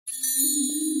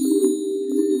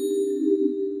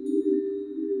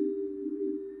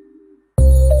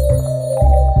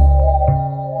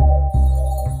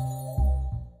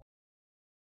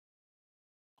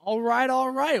All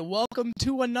right. Welcome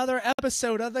to another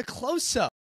episode of The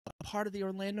Close-Up, part of the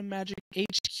Orlando Magic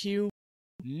HQ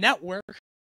Network.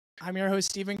 I'm your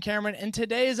host, Stephen Cameron, and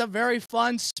today is a very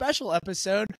fun, special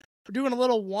episode. We're doing a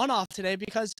little one-off today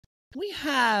because we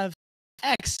have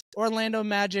ex-Orlando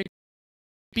Magic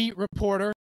beat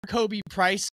reporter Khobi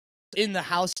Price in the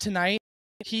house tonight.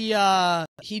 He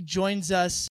joins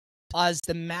us as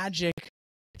the Magic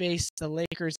face the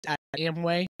Lakers at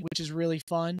Amway, which is really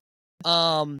fun.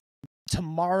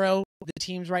 Tomorrow, the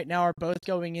teams right now are both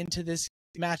going into this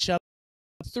matchup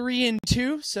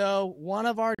 3-2. So one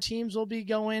of our teams will be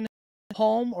going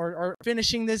home or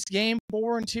finishing this game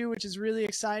 4-2, which is really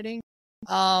exciting.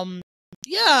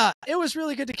 Yeah, it was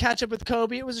really good to catch up with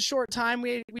Khobi. It was a short time.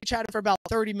 We chatted for about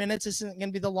 30 minutes. This isn't going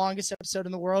to be the longest episode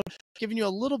in the world. Giving you a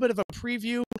little bit of a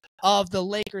preview of the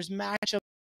Lakers matchup,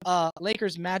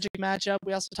 Lakers Magic matchup.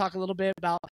 We also talk a little bit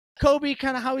about Khobi,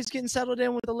 kind of how he's getting settled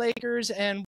in with the Lakers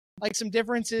and like some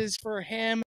differences for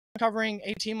him covering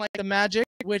a team like the Magic,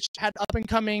 which had up and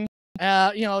coming,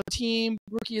 team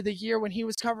rookie of the year when he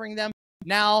was covering them.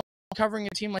 Now covering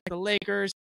a team like the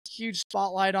Lakers, huge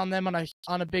spotlight on them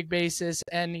on a big basis,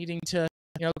 and needing to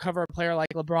cover a player like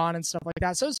LeBron and stuff like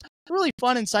that. So it's a really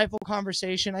fun, insightful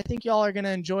conversation. I think y'all are gonna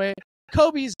enjoy it.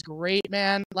 Khobi's great,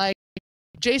 man. Like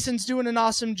Jason's doing an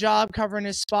awesome job covering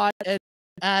his spot at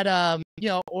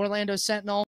Orlando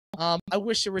Sentinel. I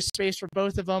wish there was space for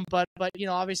both of them, but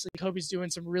obviously Khobi's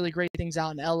doing some really great things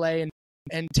out in LA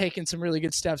and taking some really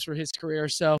good steps for his career.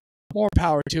 So more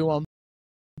power to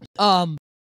him.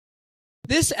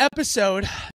 This episode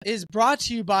is brought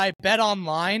to you by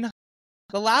BetOnline.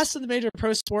 The last of the major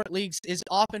pro sport leagues is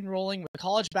off and rolling with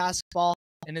college basketball,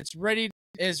 and it's ready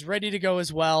to go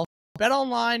as well.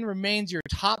 BetOnline remains your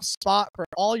top spot for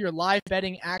all your live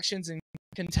betting actions and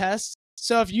contests.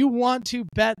 So if you want to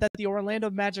bet that the Orlando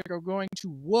Magic are going to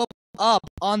whoop up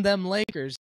on them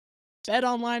Lakers,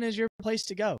 BetOnline is your place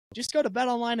to go. Just go to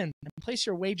BetOnline and place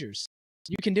your wagers.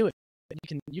 You can do it.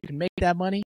 You can make that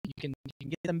money. You can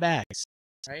get them bags,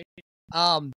 right?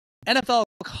 NFL,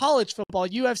 college football,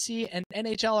 UFC, and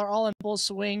NHL are all in full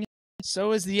swing.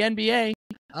 So is the NBA.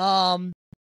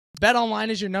 BetOnline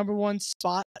is your number one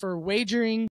spot for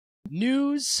wagering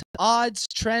news, odds,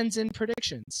 trends, and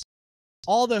predictions.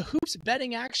 All the hoops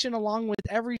betting action along with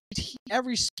every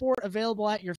sport available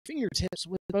at your fingertips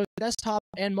with both desktop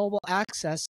and mobile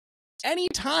access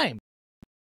anytime.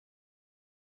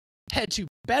 Head to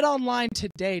BetOnline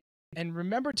today and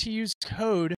remember to use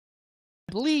code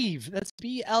BLEAV. That's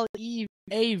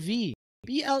BLEAV.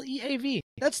 BLEAV.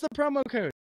 That's the promo code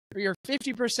for your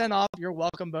 50% off your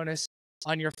welcome bonus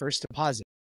on your first deposit.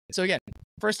 So again,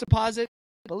 first deposit,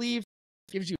 BLEAV,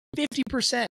 gives you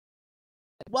 50%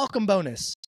 welcome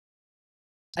bonus.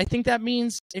 I think that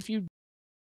means if you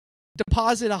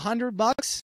deposit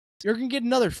 $100, you're going to get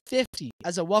another 50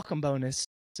 as a welcome bonus.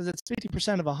 So that's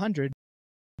 50% of 100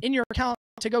 in your account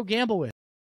to go gamble with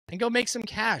and go make some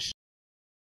cash.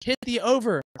 Hit the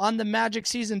over on the Magic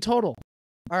season total.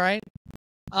 All right.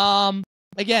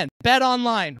 Again,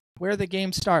 BetOnline, where the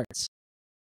game starts.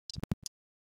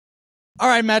 All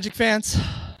right, Magic fans.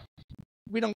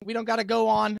 We don't got to go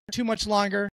on too much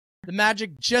longer. The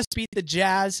Magic just beat the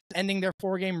Jazz, ending their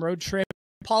 4-game road trip.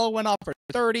 Paolo went off for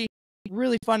 30.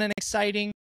 Really fun and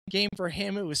exciting game for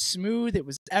him. It was smooth. It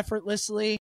was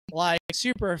effortlessly,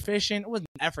 super efficient. It wasn't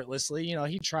effortlessly.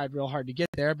 He tried real hard to get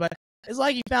there, but it's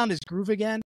like he found his groove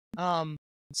again.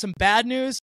 Some bad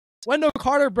news. Wendell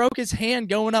Carter broke his hand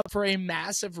going up for a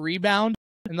massive rebound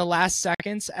in the last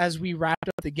seconds as we wrapped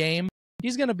up the game.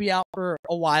 He's going to be out for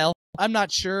a while. I'm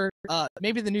not sure.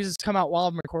 Maybe the news has come out while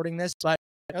I'm recording this, but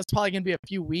it's probably going to be a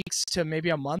few weeks to maybe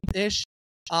a month-ish.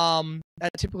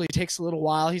 That typically takes a little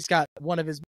while. He's got one of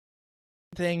his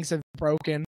things have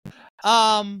broken.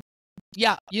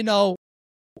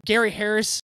 Gary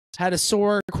Harris had a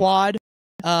sore quad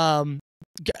and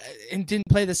didn't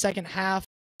play the second half.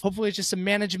 Hopefully it's just some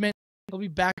management. He'll be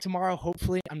back tomorrow,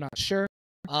 hopefully. I'm not sure.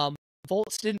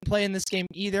 Fultz didn't play in this game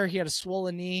either. He had a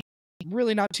swollen knee. I'm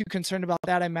really not too concerned about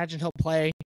that. I imagine he'll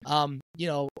play, on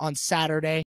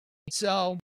Saturday.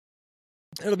 So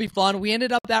it'll be fun. We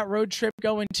ended up that road trip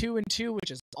going 2-2, which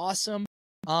is awesome.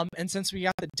 And since we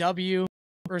got the W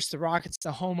versus the Rockets,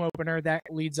 the home opener, that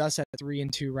leads us at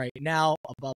 3-2 right now,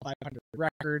 above 500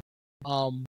 record.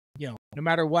 No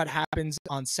matter what happens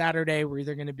on Saturday, we're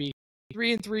either going to be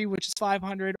 3-3, which is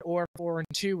 500, or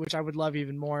 4-2, which I would love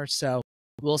even more. So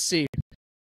we'll see.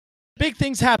 Big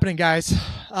things happening, guys.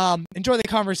 Enjoy the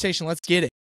conversation. Let's get it.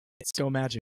 Let's go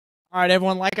Magic. All right,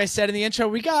 everyone. Like I said in the intro,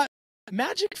 we got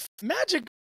Magic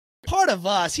part of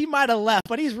us. He might have left,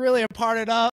 but he's really a part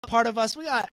part of us. We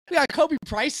got Khobi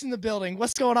Price in the building.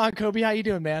 What's going on, Khobi? How you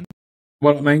doing, man?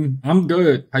 What up, man? I'm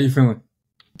good. How you feeling?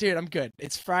 Dude, I'm good.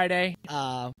 It's Friday.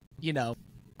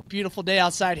 Beautiful day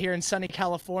outside here in sunny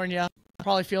California.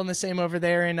 Probably feeling the same over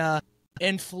there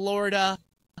in Florida.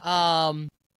 You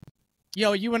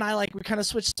and I, we kind of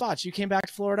switched spots. You came back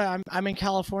to Florida. I'm in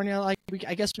California.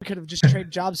 I guess we could have just traded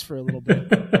jobs for a little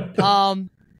bit.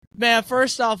 Man,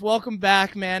 first off, welcome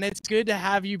back, man. It's good to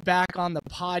have you back on the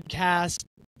podcast.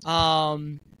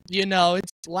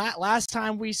 It's last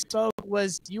time we spoke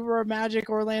was you were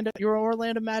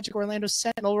Orlando Magic Orlando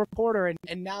Sentinel reporter,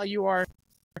 and now you are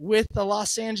with the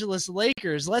Los Angeles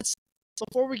Lakers.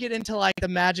 Before we get into the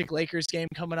Magic Lakers game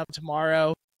coming up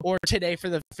tomorrow or today for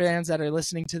the fans that are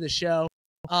listening to the show,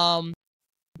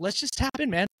 let's just tap in,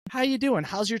 man. How you doing?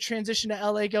 How's your transition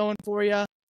to LA going for you?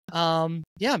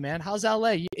 Yeah, man. How's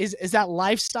LA? Is that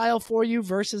lifestyle for you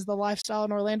versus the lifestyle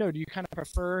in Orlando? Or do you kind of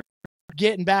prefer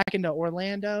getting back into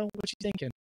Orlando? What you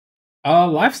thinking?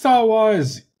 Lifestyle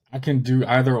wise, I can do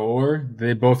either or.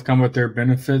 They both come with their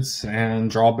benefits and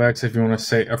drawbacks, if you want to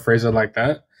say a phrase it like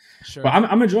that. Sure. But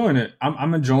I'm enjoying it.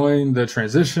 I'm enjoying the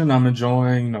transition. I'm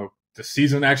enjoying, the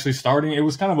season actually starting. It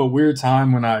was kind of a weird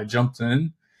time when I jumped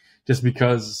in, just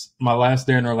because my last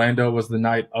day in Orlando was the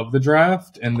night of the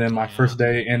draft, and then my first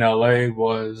day in LA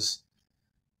was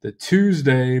the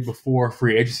Tuesday before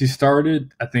free agency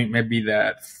started. I think maybe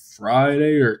that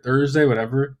Friday or Thursday,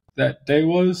 whatever that day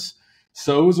was.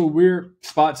 So it was a weird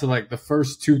spot to the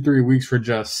first 2-3 weeks were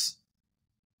just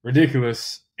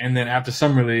ridiculous. And then after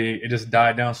Summer League, it just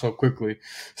died down so quickly.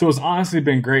 So it's honestly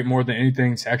been great more than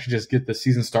anything to actually just get the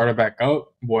season started back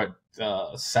up.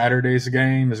 Saturday's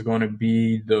game is going to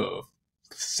be the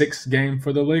 6th game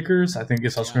for the Lakers. I think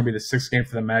it's also going to be the 6th game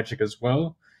for the Magic as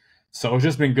well. So it's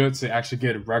just been good to actually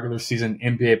get regular season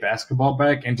NBA basketball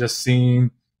back and just seeing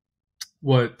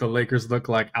what the Lakers look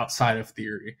like outside of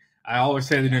theory. I always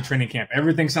say that in training camp,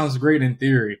 everything sounds great in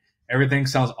theory. Everything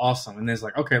sounds awesome. And then it's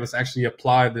okay, let's actually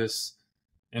apply this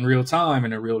in real time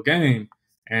in a real game.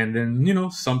 And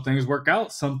then, some things work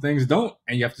out, some things don't.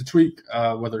 And you have to tweak,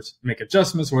 whether it's make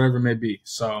adjustments, whatever it may be.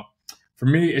 So for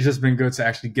me, it's just been good to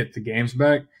actually get the games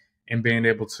back and being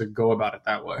able to go about it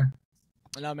that way.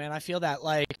 No, man, I feel that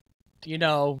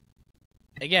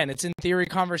again, it's in theory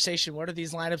conversation. What are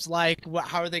these lineups like?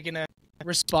 How are they going to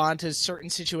respond to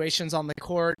certain situations on the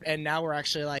court? And now we're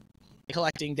actually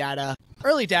collecting data,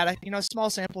 early data, small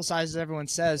sample sizes, everyone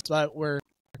says, but we're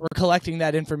collecting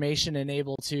that information and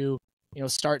able to,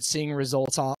 start seeing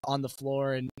results on the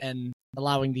floor and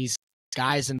allowing these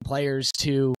guys and players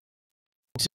to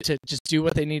just do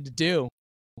what they need to do.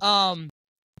 Kind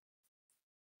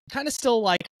of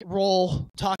still role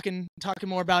talking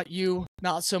more about you,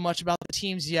 not so much about the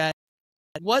teams yet.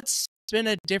 What's been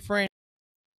a different,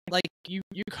 you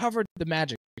covered the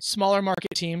Magic, smaller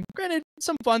market team. Granted,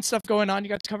 some fun stuff going on. You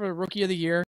got to cover the Rookie of the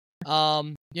Year.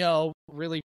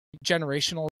 Really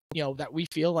generational, that we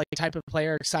feel type of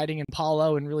player, exciting in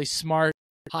Paolo and really smart,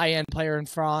 high-end player in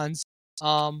Franz.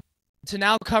 To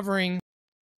now covering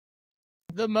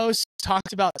the most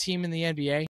talked about team in the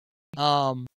NBA.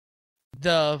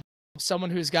 Someone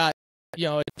who's got,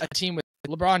 a team with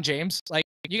LeBron James.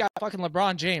 You got fucking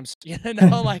LeBron James,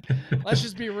 let's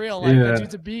just be real. That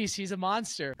dude's a beast. He's a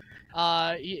monster.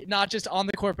 Not just on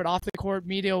the court, but off the court,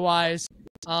 media-wise.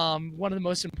 One of the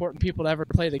most important people to ever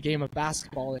play the game of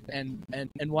basketball and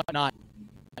whatnot.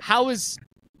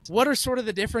 What are sort of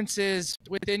the differences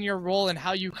within your role and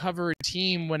how you cover a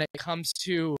team when it comes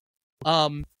to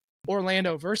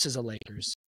Orlando versus the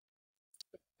Lakers?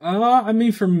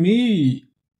 For me,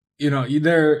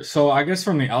 so I guess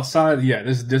from the outside,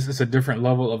 this is a different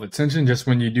level of attention just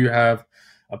when you do have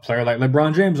a player like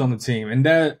LeBron James on the team. And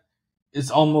that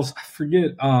it's almost, I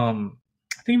forget, I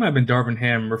think it might have been Darvin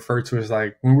Ham referred to as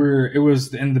it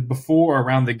was in before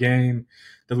around the game,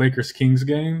 the Lakers Kings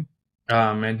game.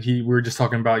 And we were just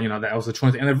talking about, that was the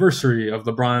 20th anniversary of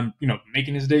LeBron,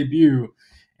 making his debut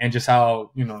and just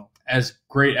how, as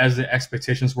great as the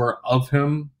expectations were of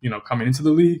him, coming into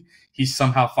the league, he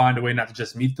somehow find a way not to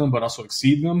just meet them, but also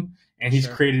exceed them. And he's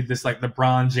created this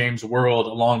LeBron James world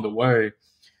along the way.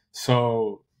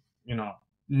 So,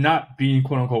 not being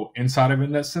quote unquote inside of it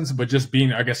in that sense, but just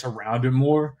being, I guess, around him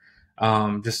more,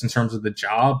 just in terms of the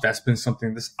job, that's been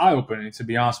something that's eye opening, to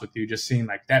be honest with you, just seeing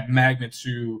that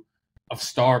magnitude of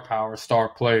star power, star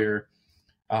player,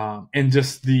 and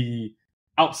just the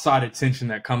outside attention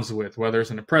that comes with, whether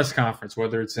it's in a press conference,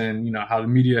 whether it's in, how the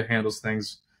media handles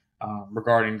things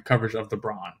regarding coverage of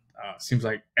LeBron. Seems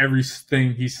like every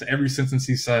sentence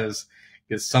he says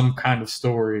is some kind of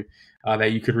story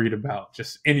that you could read about,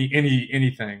 just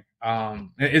anything.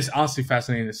 It's honestly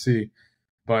fascinating to see.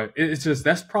 But it's just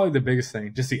that's probably the biggest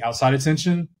thing, just the outside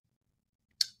attention.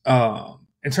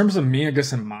 In terms of me, I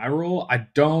guess in my role, I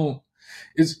don't.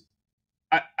 Is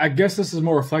I guess this is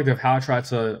more reflective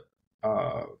of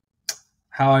uh,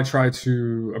 how I try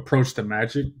to approach the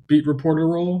Magic beat reporter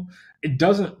role. It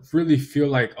doesn't really feel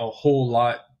like a whole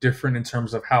lot different in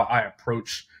terms of how I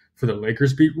approach for the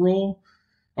Lakers beat role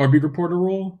or beat reporter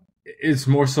role. It's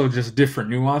more so just different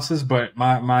nuances, but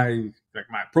my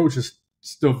approach is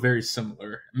still very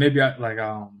similar. Maybe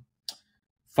I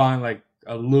find like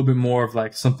a little bit more of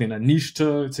like something a niche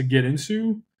to get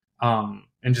into,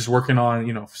 and just working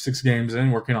on 6 games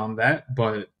in working on that.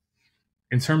 But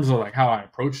in terms of like how I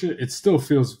approach it, it still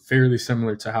feels fairly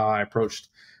similar to how I approached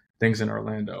things in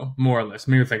Orlando, more or less.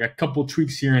 Maybe with like a couple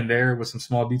tweaks here and there with some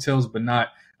small details, but not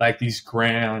like these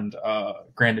grand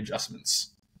adjustments.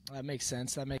 That makes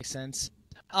sense.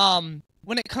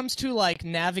 When it comes to like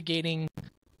navigating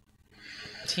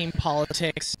team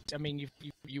politics, I mean,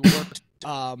 you worked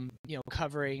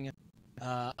covering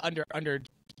under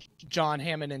John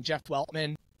Hammond and Jeff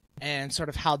Weltman, and sort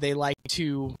of how they like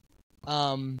to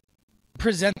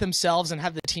present themselves and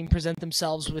have the team present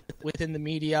themselves within the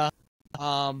media.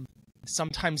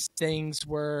 Sometimes things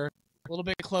were a little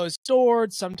bit closed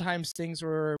doored. Sometimes things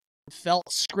felt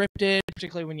scripted,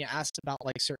 particularly when you asked about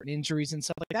like certain injuries and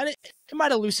stuff like that. It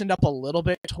might have loosened up a little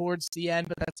bit towards the end,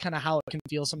 but that's kind of how it can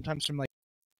feel sometimes from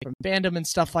fandom and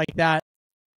stuff like that.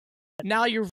 Now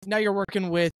you're working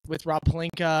with Rob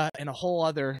Pelinka and a whole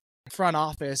other front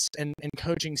office and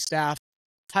coaching staff.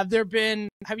 Have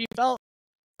you felt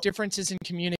differences in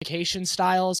communication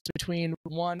styles between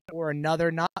one or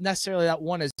another? Not necessarily that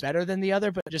one is better than the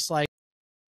other, but just like,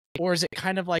 or is it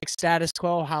kind of like status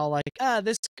quo, how like,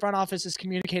 this front office is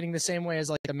communicating the same way as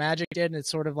like the Magic did, and it's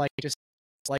sort of like just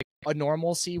like a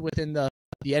normalcy within the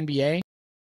NBA?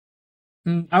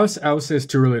 I would say it's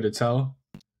too early to tell.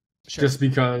 Sure. Just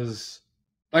because,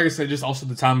 like I said, just also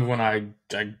the time of when I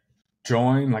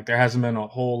joined, like there hasn't been a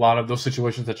whole lot of those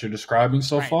situations that you're describing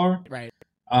so far. Right.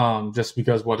 Just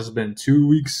because what has been 2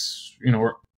 weeks,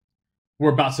 we're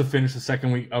about to finish the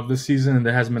second week of the season, and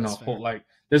there hasn't been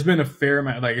there's been a fair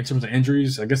amount, like in terms of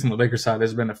injuries. I guess on the Lakers side,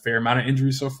 there's been a fair amount of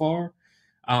injuries so far,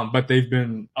 but they've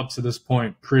been up to this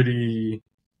point pretty,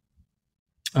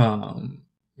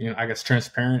 I guess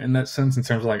transparent in that sense, in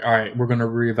terms of like, all right, we're going to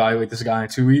reevaluate this guy in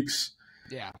 2 weeks.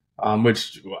 Yeah.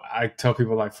 Which I tell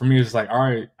people, like, for me, it's like, all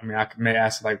right, I mean, I may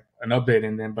ask like an update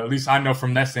and then, but at least I know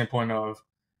from that standpoint of,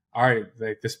 all right,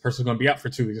 like this person's going to be out for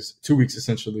 2 weeks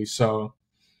essentially. So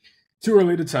too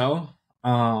early to tell.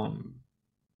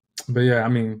 But yeah, I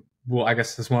mean, well, I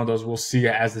guess it's one of those, we'll see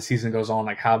as the season goes on,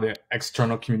 like how the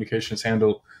external communication is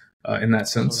handled in that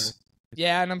sense.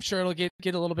 Yeah. And I'm sure it'll get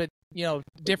a little bit,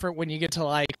 different when you get to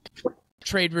like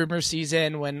trade rumor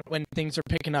season, when things are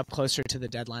picking up closer to the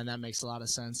deadline. That makes a lot of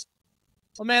sense.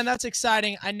 Well, man, that's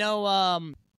exciting. I know,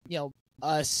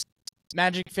 us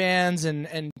Magic fans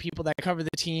and people that cover the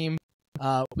team,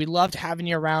 we loved having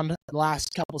you around the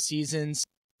last couple seasons.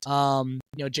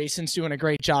 Jason's doing a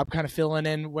great job kind of filling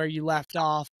in where you left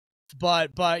off,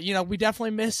 but we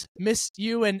definitely miss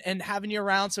you and having you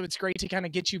around. So it's great to kind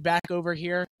of get you back over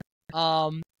here.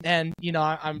 I'm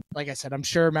like I said, I'm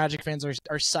sure Magic fans are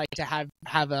psyched to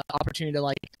have an opportunity to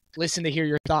like listen to hear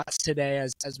your thoughts today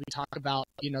as we talk about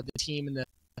the team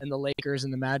and the Lakers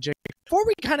and the Magic. Before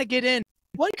we kind of get in,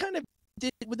 what kind of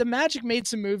with the Magic made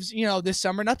some moves this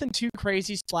summer? Nothing too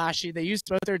crazy splashy. They used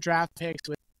both their draft picks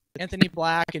with Anthony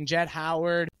Black and Jett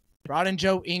Howard, brought in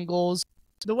Joe Ingles.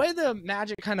 The way the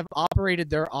Magic kind of operated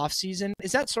their offseason,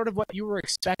 is that sort of what you were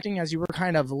expecting as you were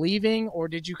kind of leaving, or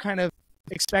did you kind of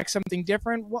expect something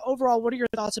different? Overall, what are your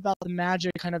thoughts about the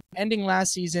Magic kind of ending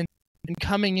last season and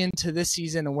coming into this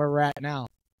season and where we're at now?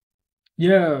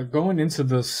 Yeah, going into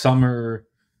the summer,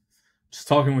 just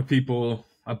talking with people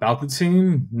about the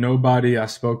team, nobody I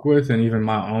spoke with, and even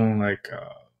my own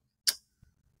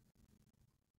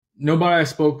nobody I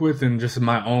spoke with, and just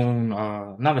my own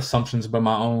not assumptions, but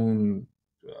my own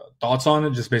thoughts on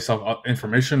it, just based off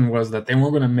information, was that they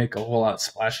weren't going to make a whole lot of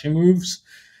splashy moves.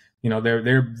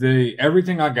 They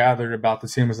everything I gathered about the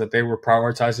team was that they were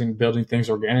prioritizing building things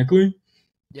organically.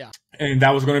 Yeah, and that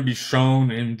was going to be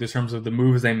shown in terms of the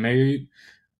moves they made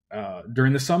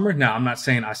during the summer. Now, I'm not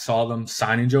saying I saw them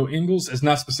signing Joe Ingles. It's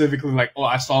not specifically like,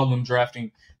 I saw them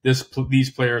drafting these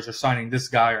players or signing this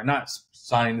guy or not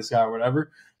signing this guy or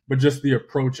whatever, but just the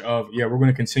approach of, we're going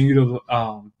to continue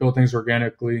to build things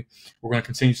organically. We're going to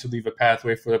continue to leave a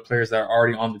pathway for the players that are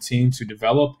already on the team to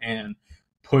develop and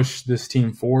push this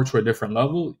team forward to a different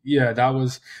level. Yeah, that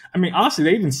was, I mean, honestly,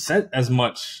 they even said as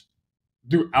much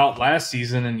throughout last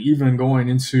season and even going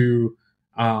into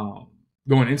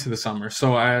going into the summer.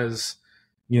 So as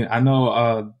you know, I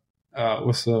know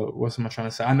what's am I trying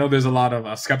to say? I know there's a lot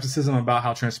of skepticism about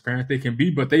how transparent they can be,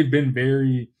 but they've been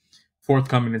very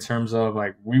forthcoming in terms of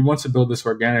like, we want to build this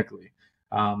organically,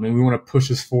 and we want to push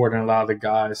this forward and allow the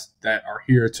guys that are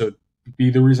here to be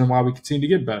the reason why we continue to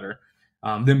get better.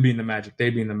 Them being the Magic, they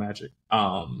being the Magic.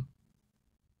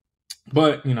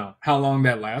 But how long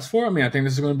that lasts for? I mean, I think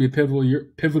this is going to be a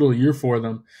pivotal year for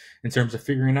them in terms of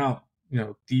figuring out,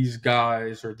 these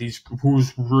guys or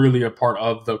who's really a part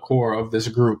of the core of this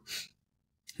group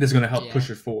that's going to help push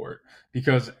it forward.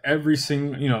 Because every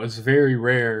single, it's very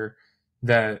rare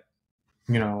that,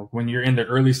 when you're in the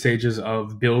early stages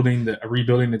of rebuilding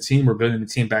the team or building the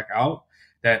team back out,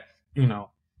 that,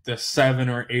 the 7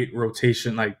 or 8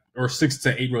 rotation, or 6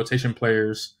 to 8 rotation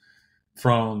players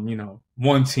from,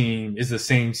 one team is the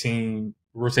same team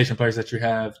rotation players that you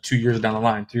have 2 years down the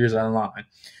line, 3 years down the line,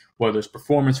 whether it's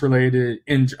performance related,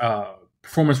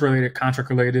 contract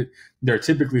related. There are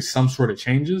typically some sort of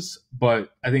changes, but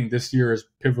I think this year is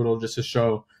pivotal just to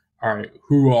show, all right,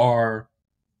 who are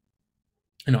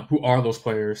those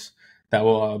players that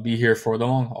will be here for the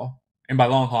long haul. And by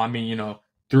long haul, I mean,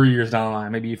 3 years down the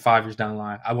line, maybe 5 years down the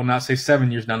line. I will not say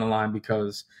 7 years down the line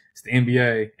because it's the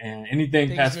NBA, and anything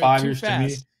things past 5 years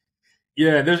fast.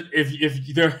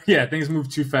 To me, things move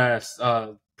too fast.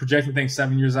 Projecting things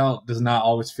 7 years out does not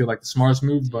always feel like the smartest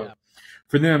move, but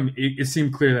for them, it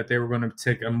seemed clear that they were going to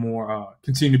take a more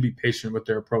continue to be patient with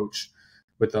their approach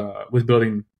with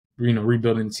building,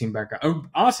 rebuilding the team back out.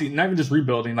 Honestly, not even just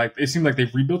rebuilding. Like, it seemed like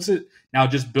they've rebuilt it, now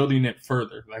just building it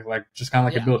further, like just kind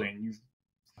of like a building. You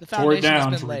tore it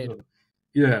down to rebuild it.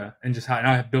 Yeah, and just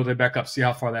now build it back up. See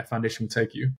how far that foundation can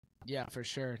take you. Yeah, for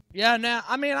sure. Yeah, no,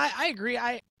 I mean, I agree.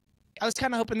 I was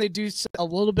kind of hoping they'd do a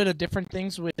little bit of different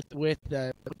things with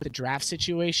the draft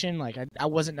situation. Like, I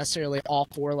wasn't necessarily all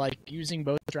for using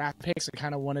both draft picks. I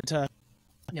kind of wanted to,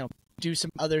 do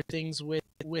some other things with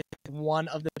one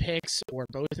of the picks or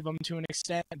both of them to an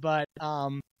extent. But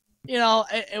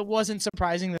it wasn't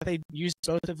surprising that they used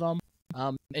both of them.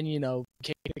 And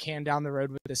kick the can down the road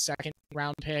with the second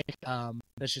round pick.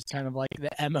 That's just kind of like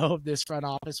the MO of this front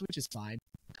office, which is fine.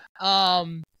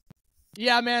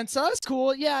 Yeah, man. So that's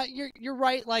cool. Yeah, you're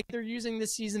right. Like, they're using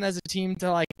this season as a team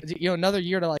to another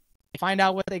year to find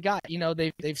out what they got.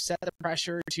 They've set the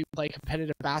pressure to play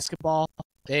competitive basketball.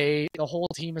 The whole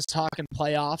team is talking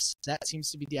playoffs. That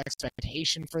seems to be the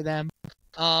expectation for them.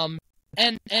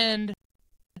 And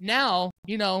now,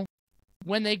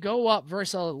 when they go up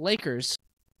versus the Lakers,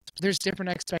 there's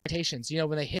different expectations.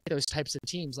 When they hit those types of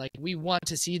teams, we want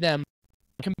to see them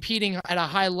competing at a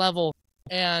high level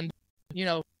and,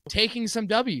 taking some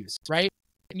W's, right?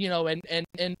 Or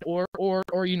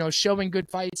showing good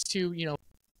fights to,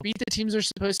 beat the teams they're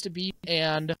supposed to beat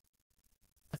and,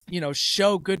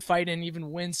 show good fight and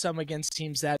even win some against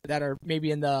teams that are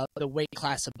maybe in the weight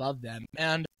class above them.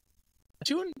 And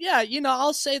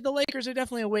I'll say the Lakers are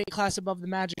definitely a weight class above the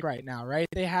Magic right now, right?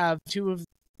 They have two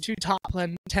top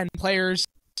 10 players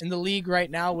in the league right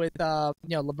now with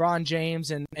LeBron James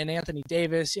and Anthony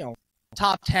Davis,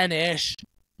 top 10-ish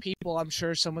people. I'm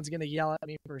sure someone's going to yell at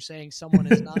me for saying someone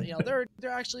is not, they're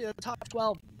actually the top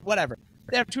 12, whatever.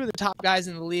 They have two of the top guys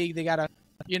in the league. They got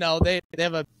they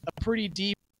have a pretty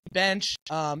deep bench,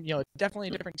 definitely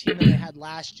a different team than they had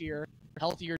last year,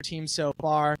 healthier team so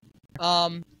far.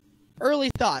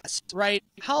 Early thoughts, right?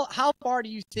 How far do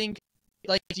you think,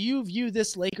 do you view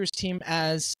this Lakers team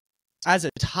as a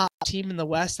top team in the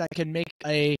West that can make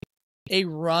a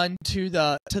run to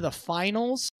the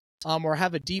finals, or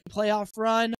have a deep playoff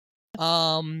run?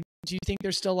 Do you think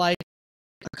they're still a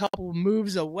couple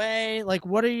moves away?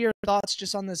 What are your thoughts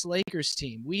just on this Lakers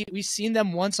team? We've seen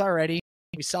them once already.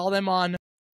 We saw them on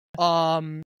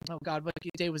oh God, what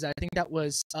day was that? I think that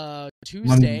was Tuesday.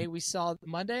 Monday. We saw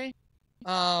Monday.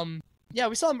 Yeah,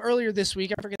 we saw them earlier this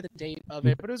week. I forget the date of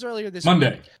it, but it was earlier this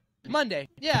week. Monday,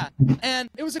 yeah. And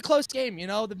it was a close game,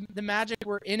 The Magic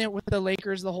were in it with the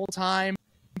Lakers the whole time.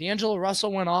 D'Angelo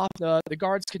Russell went off. The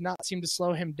guards could not seem to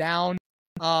slow him down.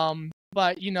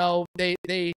 But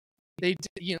they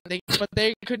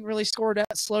couldn't really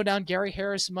slow down Gary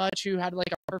Harris much, who had a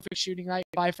perfect shooting night,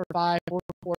 5 for 5, 4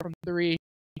 for 4 from 3.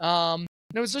 And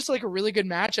it was just a really good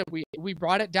matchup. We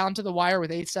brought it down to the wire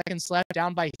with 8 seconds left,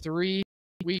 down by 3.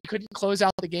 We couldn't close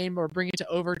out the game or bring it to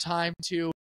overtime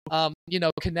to,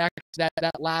 connect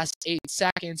that last 8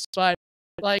 seconds. But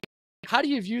how do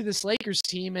you view this Lakers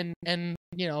team and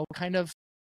kind of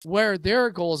where their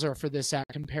goals are for this at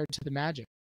compared to the Magic?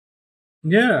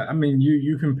 Yeah, I mean,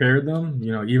 you compared them,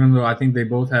 even though I think they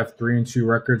both have 3-2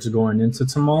 records going into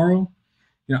tomorrow.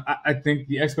 I think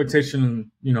the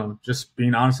expectation, just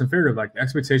being honest and fair, like the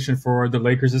expectation for the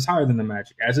Lakers is higher than the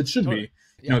Magic, as it should Totally.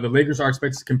 be. Yeah. The Lakers are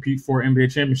expected to compete for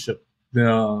NBA championship.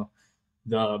 The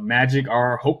Magic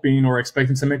are hoping or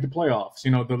expecting to make the playoffs.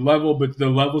 But the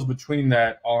levels between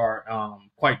that are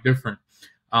quite different.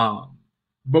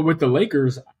 But with the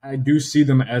Lakers, I do see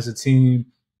them as a team.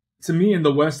 To me, in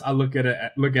the West, I look at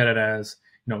it as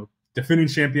defending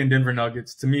champion Denver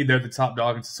Nuggets. To me, they're the top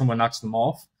dog until someone knocks them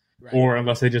off, Right. or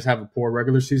unless they just have a poor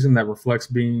regular season that reflects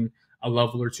being a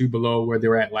level or two below where they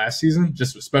were at last season.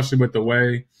 Just especially with the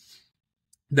way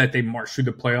that they marched through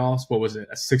the playoffs. What was it,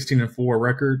 a 16-4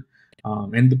 record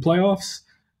in the playoffs?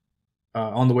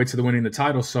 On the way to the winning the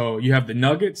title. So you have the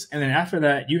Nuggets, and then after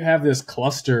that, you have this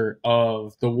cluster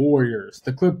of the Warriors,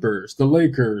 the Clippers, the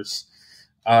Lakers,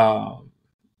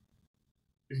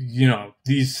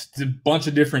 these bunch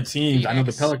of different teams.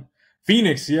 Phoenix. I know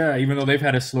Phoenix, yeah, even though they've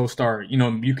had a slow start,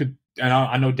 you could, and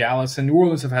I know Dallas and New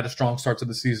Orleans have had a strong start to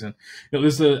the season. I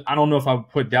don't know if I would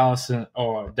put Dallas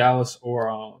or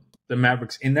the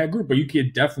Mavericks in that group, but you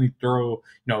could definitely throw,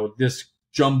 this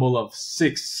jumble of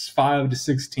 5 to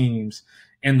 6 teams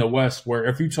in the West, where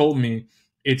if you told me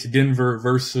it's Denver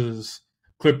versus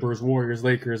Clippers, Warriors,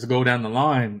 Lakers, go down the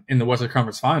line in the Western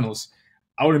Conference Finals,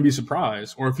 I wouldn't be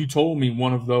surprised. Or if you told me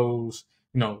one of those,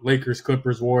 Lakers,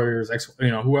 Clippers, Warriors,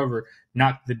 whoever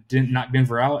knocked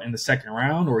Denver out in the second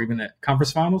round or even at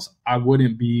conference finals, I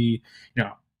wouldn't be,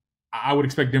 I would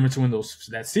expect Denver to win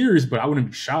that series, but I wouldn't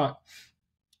be shocked.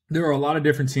 There are a lot of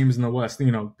different teams in the West.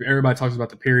 Everybody talks about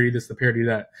the parity, this, the parity,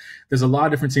 that. There's a lot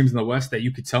of different teams in the West that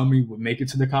you could tell me would make it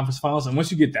to the conference finals. And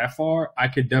once you get that far, I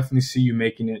could definitely see you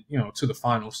making it, to the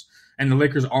finals. And the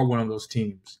Lakers are one of those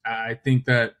teams. I think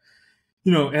that,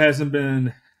 it hasn't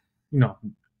been,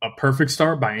 a perfect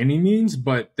start by any means,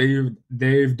 but they've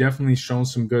definitely shown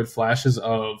some good flashes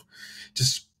of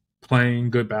just playing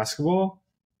good basketball.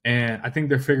 And I think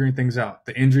they're figuring things out.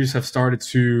 The injuries have started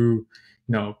to,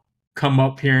 come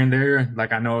up here and there,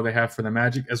 like I know they have for the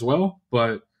Magic as well.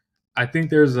 But I think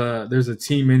there's a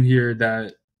team in here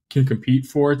that can compete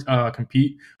for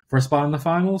a spot in the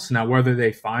finals. Now, whether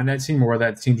they find that team or whether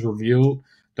that team's revealed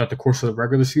throughout the course of the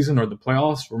regular season or the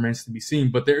playoffs remains to be seen.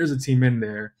 But there is a team in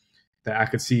there that I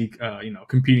could see,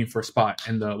 competing for a spot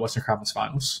in the Western Conference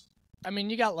Finals. I mean,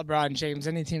 you got LeBron James.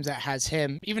 Any teams that has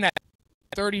him, even at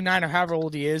 39 or however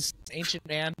old he is, ancient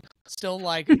man, still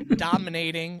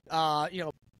dominating.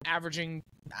 Averaging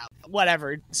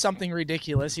whatever, something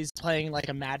ridiculous. He's playing like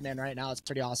a madman right now. It's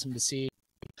pretty awesome to see.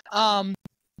 Man,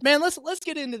 let's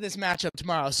get into this matchup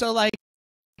tomorrow. So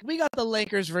we got the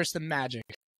Lakers versus the Magic,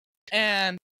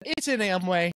 and it's in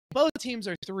Amway. Both teams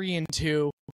are 3-2.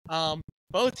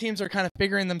 Both teams are kind of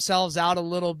figuring themselves out a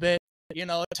little bit. It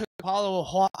took Paolo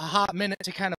a hot minute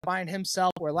to kind of find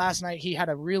himself, where last night he had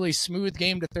a really smooth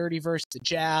game to 30 versus the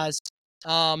Jazz.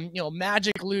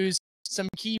 Magic lose some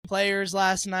key players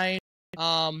last night.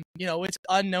 It's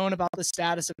unknown about the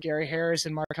status of Gary Harris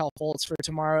and Markelle Fultz for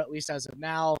tomorrow, at least as of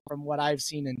now, from what I've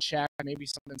seen and checked. Maybe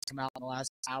something's come out in the last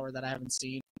hour that I haven't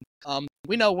seen.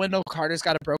 We know Wendell Carter's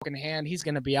got a broken hand. He's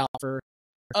going to be out for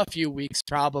a few weeks,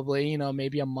 probably,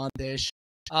 maybe a month-ish.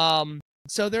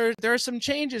 So there are some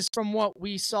changes from what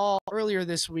we saw earlier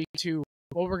this week to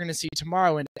what we're going to see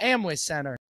tomorrow in Amway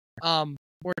Center.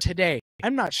 Or today.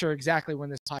 I'm not sure exactly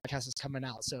when this podcast is coming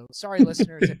out. So sorry,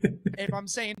 listeners, if I'm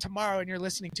saying tomorrow and you're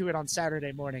listening to it on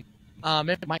Saturday morning,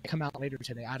 it might come out later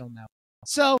today. I don't know.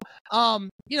 So,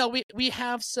 we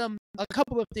have a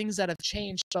couple of things that have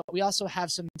changed, but we also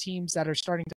have some teams that are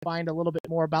starting to find a little bit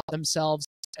more about themselves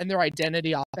and their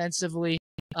identity offensively.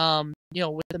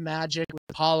 With the Magic,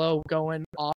 with Paolo going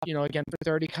off, again for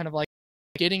 30, kind of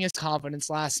getting his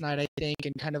confidence last night, I think,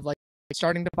 and kind of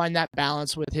starting to find that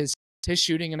balance with his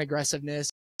shooting and aggressiveness.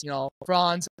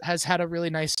 Franz has had a really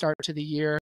nice start to the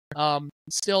year.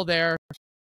 Still there.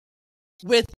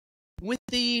 With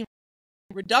the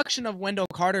reduction of Wendell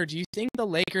Carter, do you think the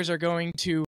Lakers are going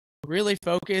to really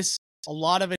focus a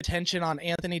lot of attention on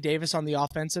Anthony Davis on the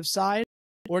offensive side?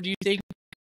 Or do you think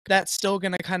that's still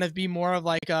going to kind of be more of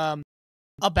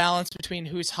a balance between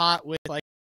who's hot, with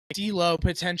D'Lo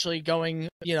potentially going,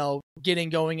 getting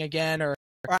going again? Or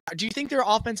do you think their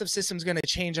offensive system is going to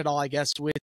change at all, I guess,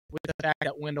 with the fact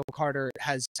that Wendell Carter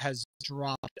has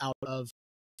dropped out of,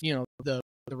 the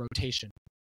rotation?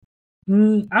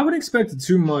 I would expect it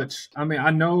too much. I mean,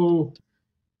 I know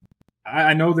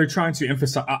they're trying to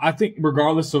emphasize. I think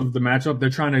regardless of the matchup, they're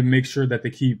trying to make sure that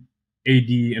they keep AD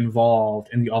involved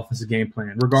in the offensive game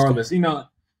plan. Regardless,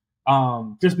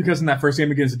 just because in that first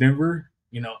game against Denver,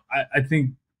 I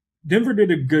think Denver did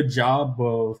a good job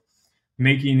of,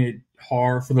 making it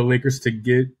hard for the Lakers to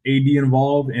get AD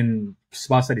involved in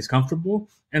spots that he's comfortable.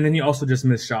 And then he also just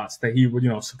missed shots that he would,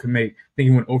 could make. I think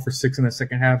he went 0 for 6 in the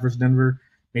second half versus Denver.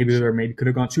 Maybe could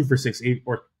have gone 2 for 6, 2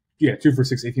 for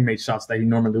 6 if he made shots that he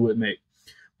normally would make.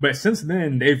 But since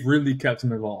then, they've really kept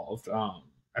him involved. I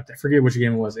forget which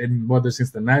game it was, whether it's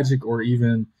against the Magic or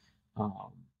even, I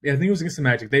think it was against the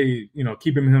Magic. They,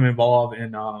 keeping him involved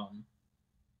in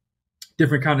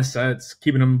different kind of sets,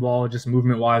 keeping him involved just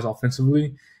movement-wise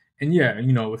offensively. And yeah,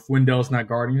 if Wendell's not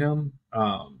guarding him,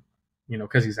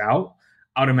 because he's out,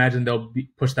 I would imagine they'll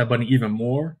push that button even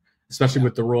more, especially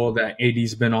with the role that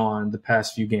AD's been on the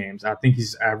past few games. I think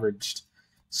he's averaged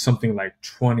something like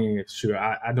 20. Sure,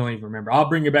 I don't even remember. I'll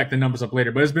bring the numbers up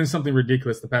later, but it's been something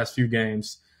ridiculous the past few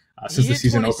games since the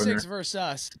season opener. 26 versus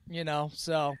us,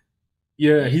 so.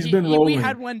 Yeah, he's been rolling. We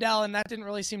had Wendell, and that didn't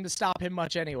really seem to stop him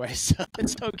much anyway, so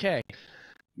it's okay.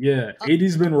 Yeah,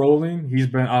 AD's been rolling. He's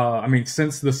been,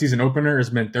 since the season opener, it's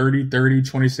been 30,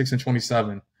 26, and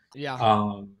 27.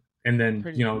 Yeah. And then,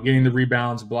 getting the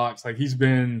rebounds, blocks. Like, he's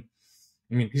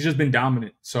just been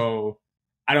dominant. So,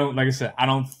 I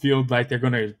don't feel like they're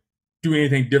going to do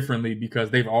anything differently because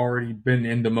they've already been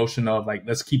in the motion of, like,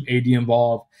 let's keep AD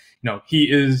involved.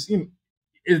 He is,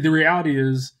 the reality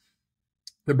is,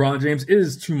 LeBron James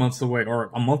is 2 months away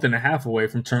or a month and a half away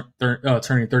from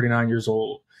turning 39 years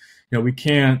old. We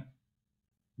can't,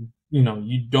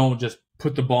 you don't just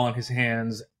put the ball in his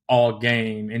hands all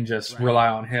game and just rely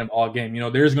on him all game.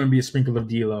 There's going to be a sprinkle of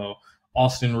D'Lo,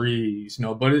 Austin Reeves,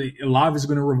 but a lot of it's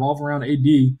going to revolve around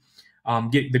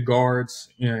AD, get the guards,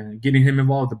 getting him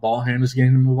involved, the ball handlers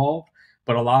getting him involved.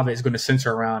 But a lot of it is going to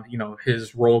center around,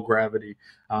 his roll gravity,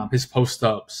 his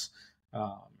post-ups,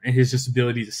 and his just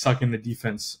ability to suck in the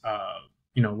defense,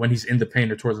 when he's in the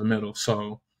paint or towards the middle.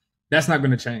 So that's not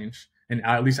going to change. And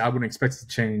at least I wouldn't expect it to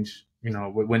change,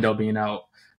 with Wendell being out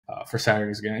for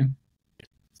Saturday's game.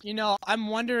 I'm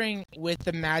wondering with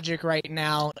the Magic right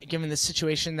now, given the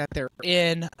situation that they're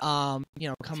in,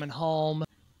 coming home,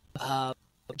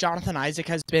 Jonathan Isaac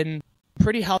has been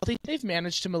pretty healthy. They've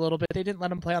managed him a little bit. They didn't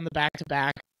let him play on the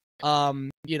back-to-back,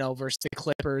 versus the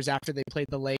Clippers after they played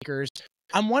the Lakers.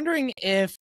 I'm wondering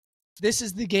if this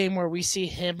is the game where we see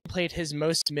him played his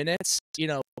most minutes,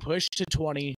 push to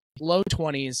 20, low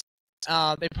 20s.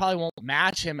 They probably won't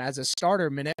match him as a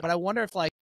starter minute, but I wonder if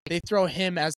they throw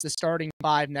him as the starting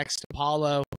 5 next to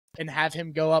Paolo and have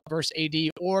him go up versus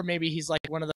AD, or maybe he's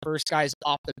one of the first guys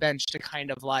off the bench to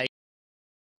kind of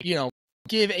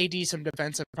give AD some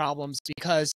defensive problems,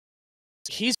 because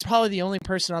he's probably the only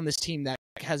person on this team that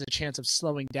has a chance of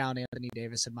slowing down Anthony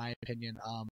Davis, in my opinion.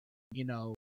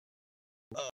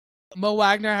 Mo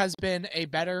Wagner has been a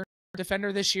better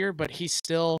defender this year, but he's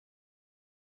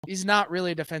not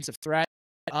really a defensive threat.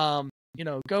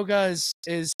 Goga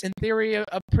is in theory a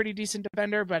pretty decent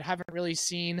defender, but haven't really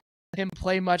seen him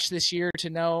play much this year to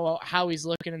know how he's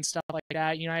looking and stuff like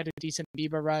that. I had a decent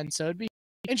FIBA run, so it'd be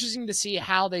interesting to see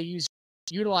how they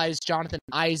utilize Jonathan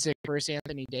Isaac versus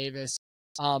Anthony Davis,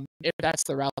 if that's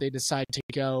the route they decide to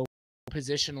go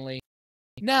positionally.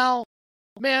 Now,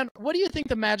 man, what do you think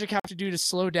the Magic have to do to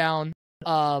slow down?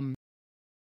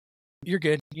 You're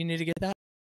good. You need to get that?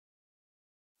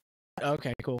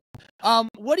 Okay, cool.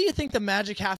 What do you think the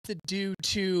Magic have to do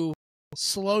to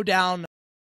slow down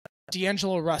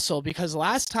D'Angelo Russell? Because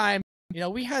last time,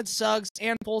 we had Suggs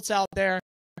and Fultz out there,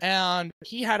 and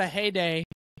he had a heyday.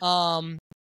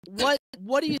 What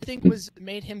do you think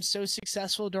made him so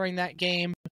successful during that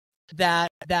game that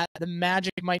the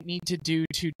Magic might need to do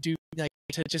to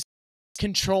just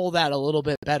control that a little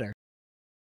bit better?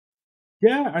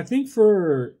 Yeah, I think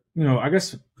I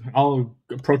guess I'll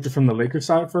approach it from the Lakers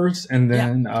side first, and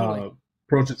then totally.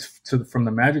 Approach it from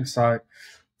the Magic side.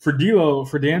 For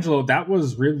D'Angelo, that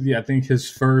was really, I think, his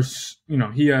first.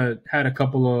 He had a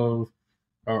couple of,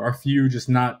 or a few, just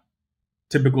not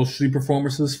typical street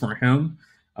performances for him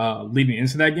leading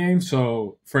into that game.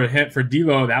 So for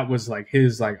D'Lo, that was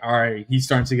his all right, he's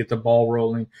starting to get the ball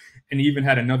rolling, and he even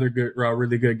had another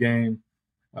really good game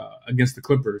against the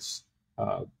Clippers.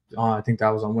 I think that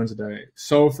was on Wednesday.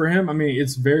 So for him,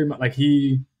 it's very much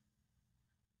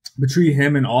between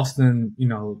him and Austin,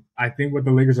 I think what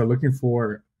the Lakers are looking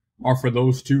for are for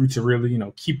those two to really,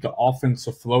 keep the offense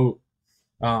afloat.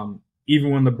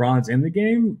 Even when LeBron's in the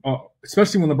game,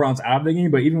 especially when LeBron's out of the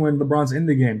game, but even when LeBron's in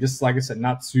the game, just like I said,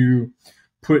 not to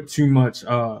put too much,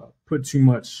 what do you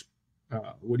want to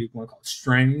call it,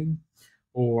 strain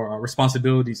or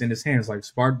responsibilities in his hands. Like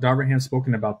Darvin has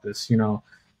spoken about this,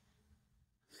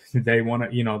 they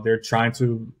want to, they're trying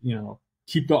to,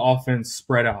 keep the offense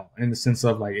spread out in the sense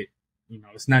of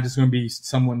it's not just going to be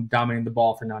someone dominating the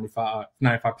ball for 95%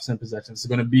 possession. It's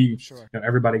going to be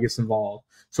everybody gets involved.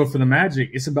 So for the Magic,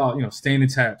 it's about staying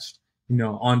attached,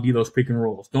 on D'Lo's pick and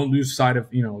rolls. Don't lose sight of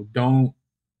don't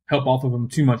help off of him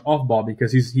too much off ball,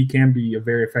 because he can be a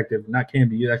very effective,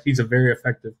 he's a very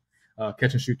effective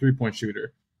catch and shoot 3-point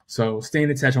shooter. So staying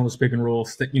attached on those pick and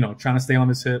rolls, trying to stay on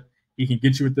his hip. He can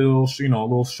get you with a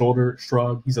little shoulder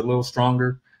shrug. He's a little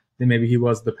stronger than maybe he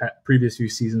was the previous few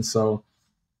seasons. So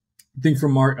I think for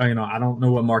Mark, I don't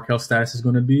know what Markel's status is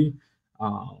going to be,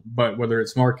 but whether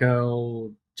it's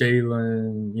Markel,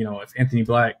 Jalen, if Anthony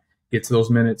Black gets those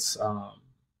minutes,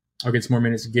 or gets more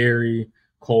minutes, Gary,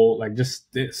 Cole, like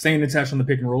just staying attached on the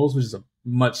pick and rolls, which is a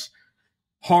much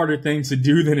harder thing to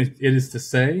do than it is to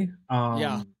say.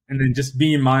 And then just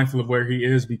being mindful of where he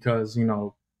is, because,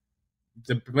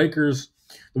 the Lakers,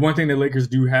 the one thing the Lakers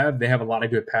do have, they have a lot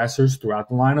of good passers throughout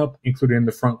the lineup, including in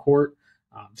the front court.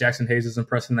 Jackson Hayes is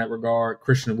impressed in that regard.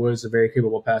 Christian Wood is a very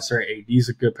capable passer. AD is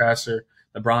a good passer.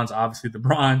 LeBron's obviously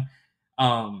LeBron.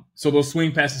 So those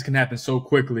swing passes can happen so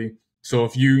quickly. So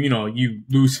if you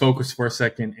lose focus for a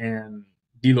second and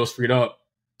D'Lo's freed up,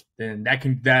 then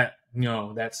that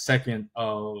second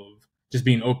of just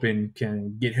being open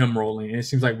can get him rolling. And it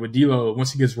seems like with D'Lo,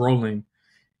 once he gets rolling,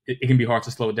 it can be hard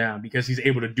to slow down, because he's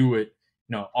able to do it,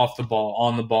 off the ball,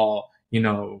 on the ball,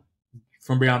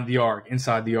 from beyond the arc,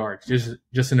 inside the arc,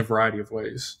 just in a variety of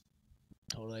ways.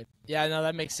 Totally. Yeah, no,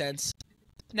 that makes sense.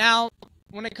 Now,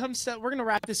 when it comes to, we're going to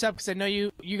wrap this up because I know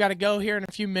you got to go here in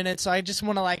a few minutes. So I just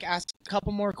want to ask a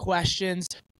couple more questions,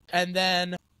 and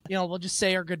then, we'll just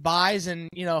say our goodbyes and,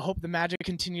 hope the Magic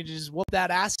continue to just whoop that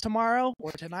ass tomorrow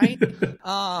or tonight.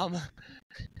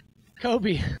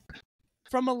 Khobi,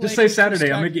 from a just say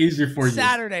Saturday. I'll make it easier for you.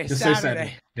 Saturday. Say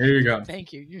Saturday. There you go.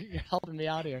 Thank you. You're helping me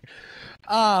out here.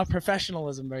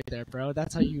 Professionalism right there, bro.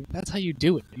 That's how you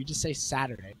do it. You just say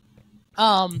Saturday.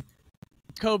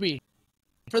 Khobi,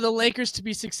 for the Lakers to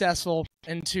be successful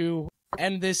and to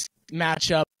end this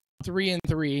matchup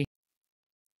 3-3,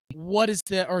 what is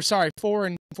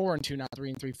 4-2, not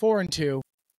 3-3, 4-2.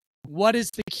 What is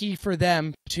the key for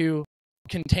them to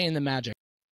contain the Magic?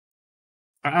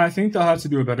 I think they'll have to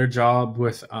do a better job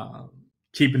with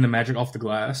keeping the Magic off the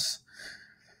glass.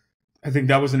 I think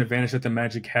that was an advantage that the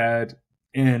Magic had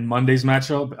in Monday's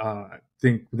matchup. I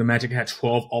think the Magic had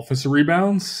 12 offensive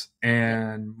rebounds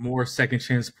and more second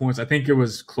chance points. I think it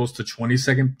was close to 20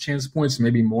 second chance points,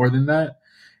 maybe more than that.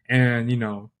 And,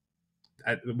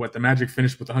 the Magic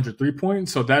finished with 103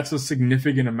 points. So that's a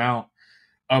significant amount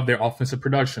of their offensive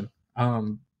production.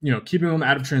 Keeping them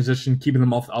out of transition, keeping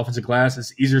them off the offensive glass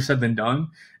is easier said than done,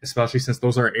 especially since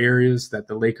those are areas that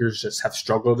the Lakers just have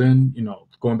struggled in,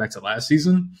 going back to last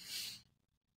season.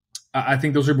 I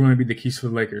think those are going to be the keys for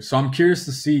the Lakers. So I'm curious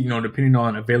to see, depending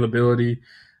on availability.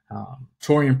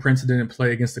 Taurean Prince didn't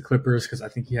play against the Clippers because I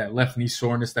think he had left knee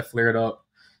soreness that flared up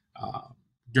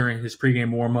during his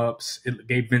pregame warmups.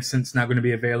 Gabe Vincent's not going to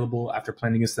be available after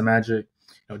playing against the Magic.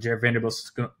 Jared Vanderbilt's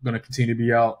going to continue to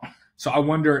be out. So I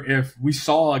wonder if we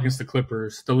saw against the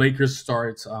Clippers, the Lakers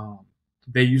starts,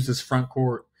 they use this front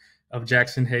court of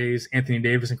Jackson Hayes, Anthony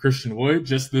Davis, and Christian Wood,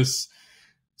 just this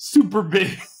super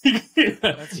big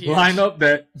lineup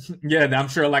that I'm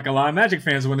sure a lot of Magic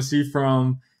fans want to see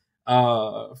from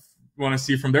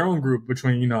their own group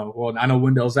between, I know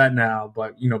Wendell's at now,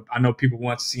 but, I know people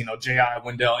want to see, J.I.,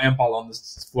 Wendell, and Paolo on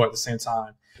this floor at the same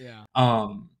time. Yeah.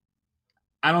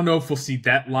 I don't know if we'll see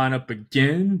that lineup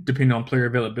again, depending on player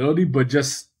availability, but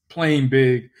just playing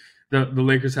big, the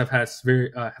Lakers have had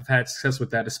success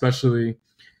with that, especially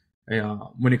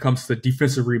when it comes to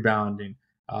defensive rebounding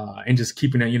and just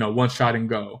keeping it, one shot and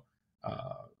go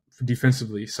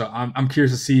defensively. So I'm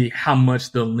curious to see how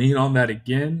much they'll lean on that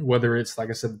again, whether it's,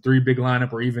 like I said, the three big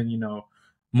lineup or even,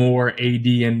 more AD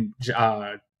and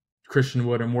Christian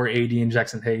Wood, or more AD and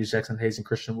Jackson Hayes and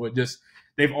Christian Wood. Just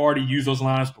they've already used those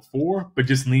lineups before, but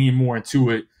just lean more into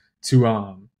it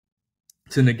to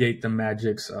negate the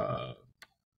Magic's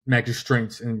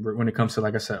strengths when it comes to,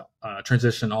 like I said,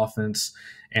 transition offense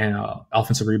and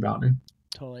offensive rebounding.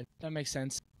 Totally, that makes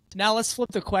sense. Now let's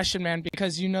flip the question, man,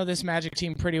 because you know this Magic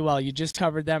team pretty well. You just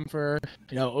covered them for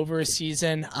over a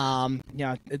season.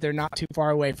 They're not too far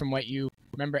away from what you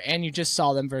remember, and you just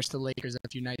saw them versus the Lakers a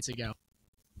few nights ago.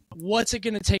 What's it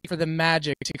going to take for the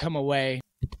Magic to come away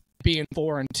being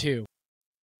 4-2?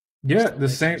 Yeah, the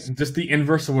same, just the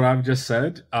inverse of what I've just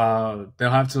said. They'll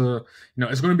have to,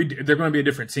 they're going to be a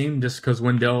different team just because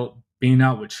Wendell being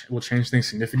out, which will change things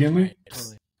significantly. Right,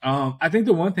 totally. I think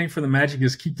the one thing for the Magic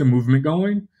is keep the movement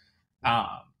going.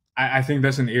 I think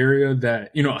that's an area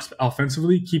that,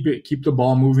 offensively, keep the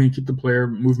ball moving, keep the player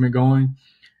movement going.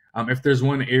 If there's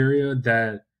one area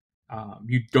that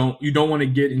You don't want to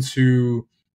get into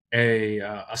a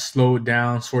slowed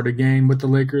down sort of game with the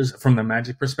Lakers from the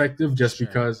Magic perspective, just Sure.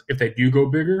 because if they do go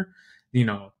bigger,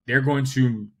 they're going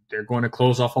to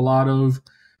close off a lot of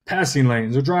passing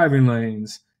lanes or driving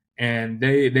lanes, and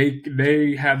they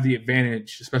have the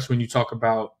advantage, especially when you talk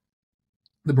about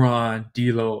LeBron,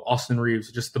 D'Lo, Austin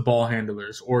Reeves, just the ball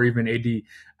handlers, or even AD.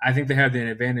 I think they have the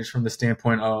advantage from the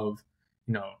standpoint of,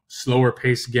 slower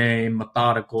pace game,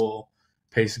 methodical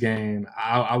pace game.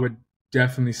 I would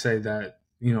definitely say that,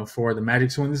 for the Magic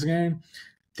to win this game,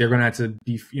 they're going to have to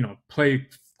be, play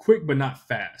quick but not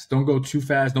fast. Don't go too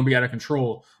fast. Don't be out of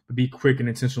control, but be quick and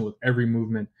intentional with every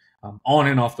movement on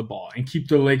and off the ball, and keep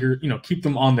the Lakers, keep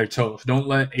them on their toes. Don't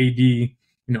let AD,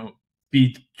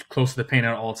 be close to the paint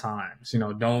at all times.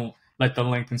 Don't let the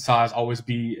length and size always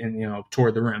be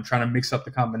toward the rim. Trying to mix up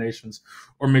the combinations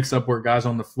or mix up where guys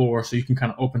on the floor so you can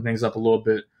kind of open things up a little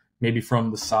bit, maybe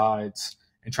from the sides,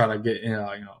 and try to get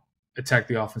attack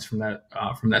the offense from that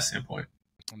standpoint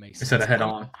instead of head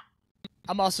on.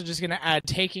 I'm also just going to add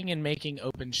taking and making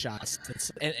open shots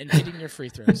and hitting your free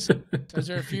throws.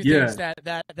 Those are a few things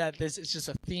that this is just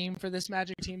a theme for this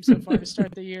Magic team so far to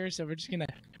start the year. So we're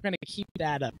gonna keep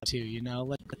that up too.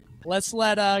 Let's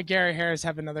let Gary Harris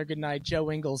have another good night.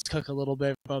 Joe Ingles cook a little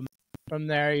bit from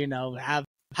there.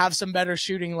 Have some better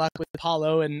shooting luck with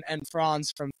Paolo and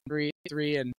Franz from three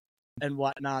and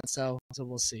whatnot. So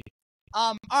we'll see.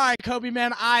 All right, Khobi,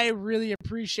 man, I really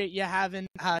appreciate you having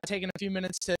taken a few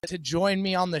minutes to join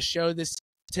me on the show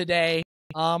today.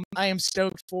 I am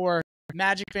stoked for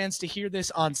Magic fans to hear this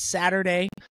on Saturday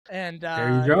and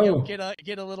there you go.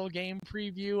 Get a little game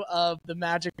preview of the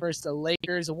Magic versus the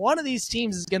Lakers. One of these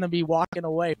teams is going to be walking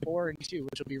away 4-2,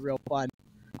 which will be real fun.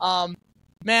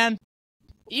 Man,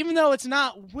 even though it's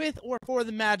not with or for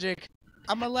the Magic,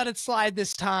 I'm going to let it slide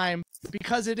this time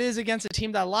because it is against a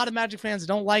team that a lot of Magic fans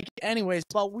don't like anyways,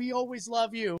 but we always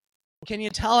love you. Can you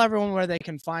tell everyone where they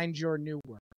can find your new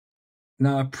work?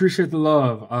 No, I appreciate the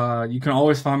love. You can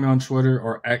always find me on Twitter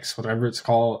or X, whatever it's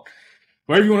called.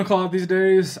 Whatever you want to call it these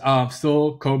days.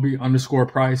 Still Khobi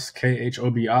 _Price,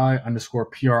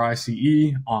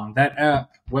 KHOBI_PRICE on that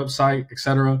app, website,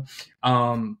 etc.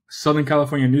 Southern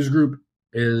California News Group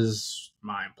is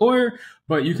my employer,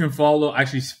 but you can follow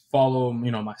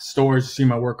my stories, see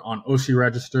my work on OC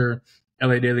Register,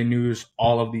 LA Daily News,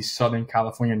 all of these Southern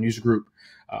California News Group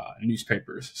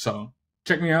newspapers. So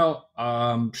check me out.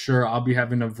 I'm sure I'll be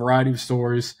having a variety of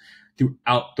stories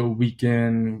throughout the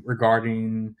weekend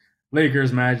regarding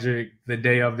Lakers, Magic, the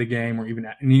day of the game, or even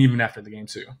after the game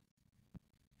too.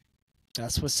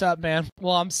 That's what's up, man.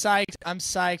 Well, I'm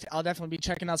psyched. I'll definitely be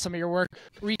checking out some of your work,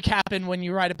 recapping when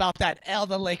you write about that L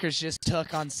the Lakers just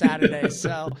took on Saturday.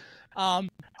 So, all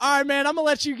right, man, I'm going to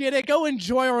let you get it. Go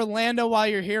enjoy Orlando while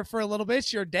you're here for a little bit.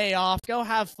 It's your day off. Go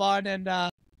have fun, and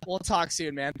we'll talk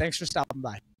soon, man. Thanks for stopping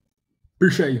by.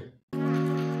 Appreciate you.